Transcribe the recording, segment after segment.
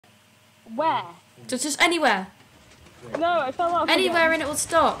Where? Just anywhere. No, I fell off. Anywhere again. and it will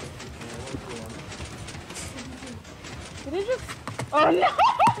stop. Did it just... Oh no!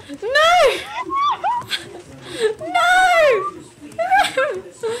 No! No!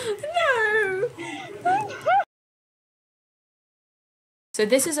 So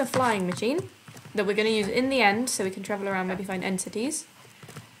this is a flying machine that we're going to use in the end so we can travel around, maybe find entities.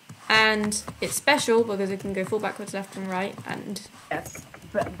 And it's special because it can go full backwards, left and right, and... Yes,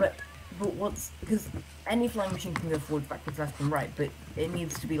 but what's... Because any flying machine can go forward, backwards, left and right, but it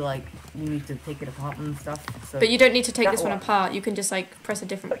needs to be like, you need to take it apart and stuff, so... But you don't need to take this one apart, you can just like press a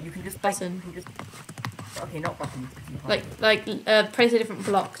different you can just button. Okay, not buttons. Place a different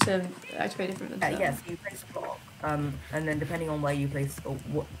block to activate different... Yes, you place a block, and then depending on where you place, or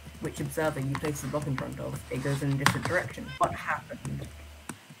which observer you place the block in front of, it goes in a different direction. What happened?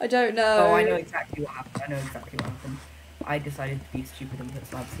 I don't know. Oh, I know exactly what happened. I decided to be stupid and put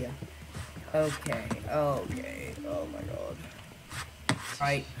slabs here. Okay, oh my god.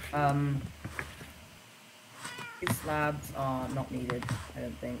 Right, these slabs are not needed, I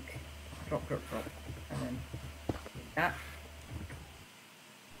don't think. Drop, and then that.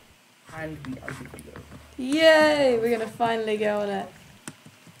 And we are good to go. Yay! We're gonna finally go on it.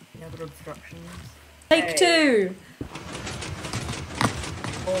 Any other obstructions? Take two!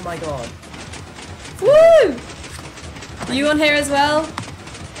 Oh my god. Woo! Are you on here as well?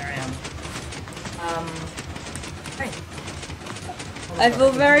 There I am. Hey. Oh I god, feel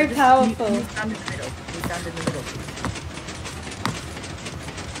okay, very can powerful. Can you stand in the middle? Can you stand in the middle, please?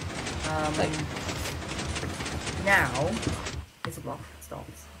 Now, it's a block.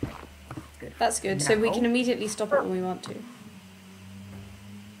 Stops. Good. That's good, now, so we can immediately stop it when we want to.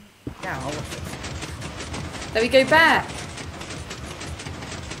 Now, what's this? Then we go back.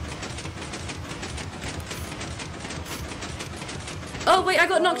 Oh wait, I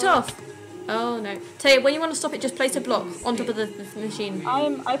got knocked off. Oh no. Tell you, when you want to stop it, just place a block on top of the machine.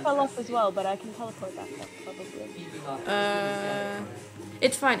 I fell off as well, but I can teleport back up probably.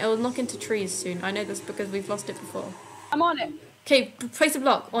 It's fine. It will knock into trees soon. I know this because we've lost it before. I'm on it. Okay, place a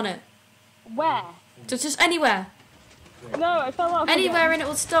block on it. Where? Just anywhere. No, I fell off. Anywhere again. and it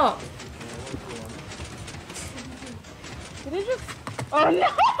will stop. Did it just... Oh no!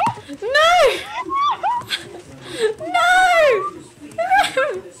 No! No!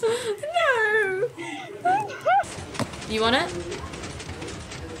 You want it?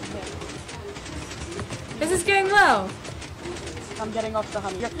 Yeah. This is going well. I'm getting off the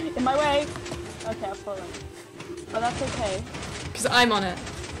honey. You're in my way. Okay, I've fallen. Oh, that's okay. Because I'm on it.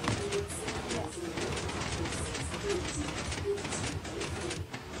 Yeah.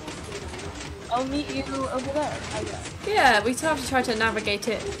 I'll meet you over there, I guess. Yeah, we still have to try to navigate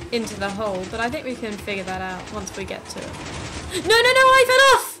it into the hole, but I think we can figure that out once we get to it. No, I fell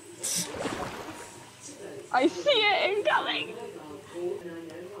off! I see it incoming!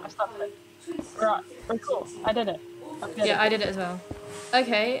 I stopped it. Right, we're cool. I did it. Yeah, I did it as well.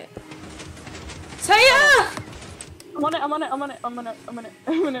 Okay. Taya! I'm on it.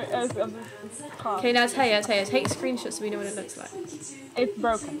 Okay, now Taya, take screenshots so we know what it looks like. It's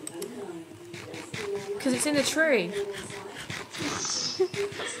broken. Because it's in the tree.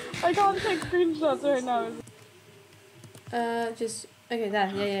 I can't take screenshots right now. Okay,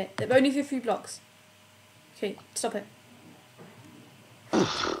 there, yeah. Only for a few blocks. Okay, stop it.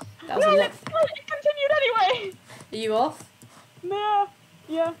 That was a lot. It continued anyway! Are you off?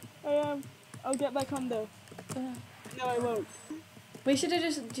 Yeah, I am. I'll get back on though. No, I won't. We should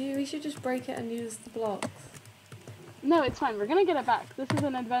just break it and use the blocks. No, it's fine. We're gonna get it back. This is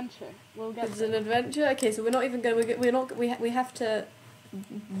an adventure. We'll get. It's an adventure. Okay, so we're not even going. We have to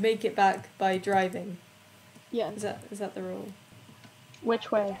make it back by driving. Yeah. Is that the rule?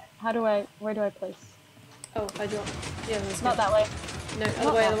 Which way? Where do I place? Oh, I dropped. Yeah, that's Not good. that way. No,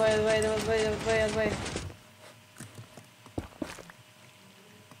 other way.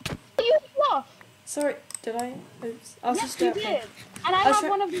 You fell off. Sorry, did I? Oops. I was Yes, just you did. And I have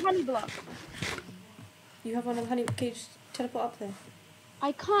one of the honey blocks. You have one of the honey. Can you just teleport up there?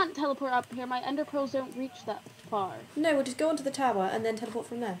 I can't teleport up here. My ender pearls don't reach that far. No, we'll just go onto the tower and then teleport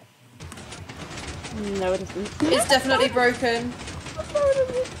from there. No, it isn't. It's definitely broken. No, it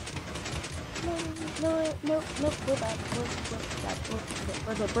isn't. No, we're bad.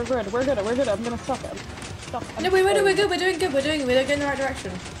 We're good. I'm gonna stop it. No, we're good. We're doing good. We're going in the right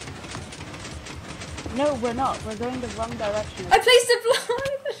direction. No, we're not. We're going the wrong direction. I placed a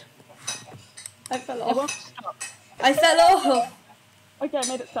blind. I fell It won't off. stop. I fell off. Okay, I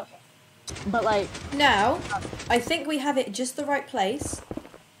made it stop. But like... Now, I think we have it just the right place.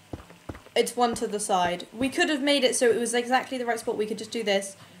 It's one to the side. We could have made it so it was exactly the right spot. We could just do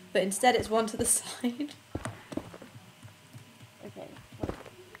this. but instead it's one to the side. Okay.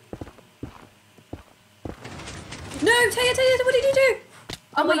 No, Taya, what did you do?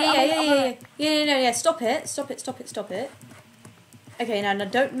 Oh, wait, I'm yeah. Stop it. Okay, now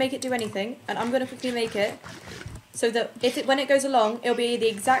don't make it do anything, and I'm gonna quickly make it so that when it goes along, it'll be the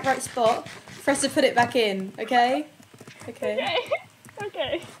exact right spot for us to put it back in. Okay. Okay.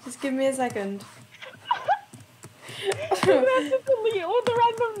 Just give me a second. We have to delete all the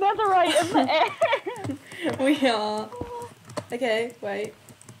random netherite in the air. We are. Okay, wait.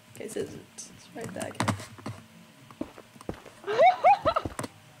 Okay, so it's right there. Okay.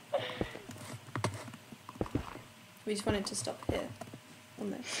 We just want it to stop here. On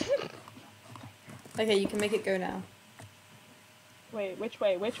this. Okay, you can make it go now. Wait, which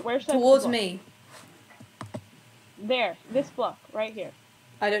way? Where's that? Towards me. There. This block. Right here.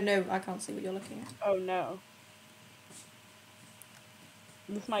 I don't know. I can't see what you're looking at. Oh no.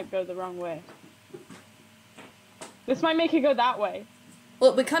 This might go the wrong way. This might make it go that way.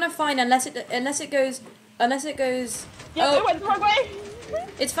 Well, we're kind of fine unless it goes. Yeah, it went the wrong way.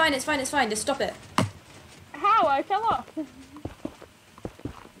 It's fine. Just stop it. How? I fell off.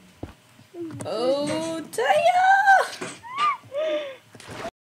 Oh, Taya!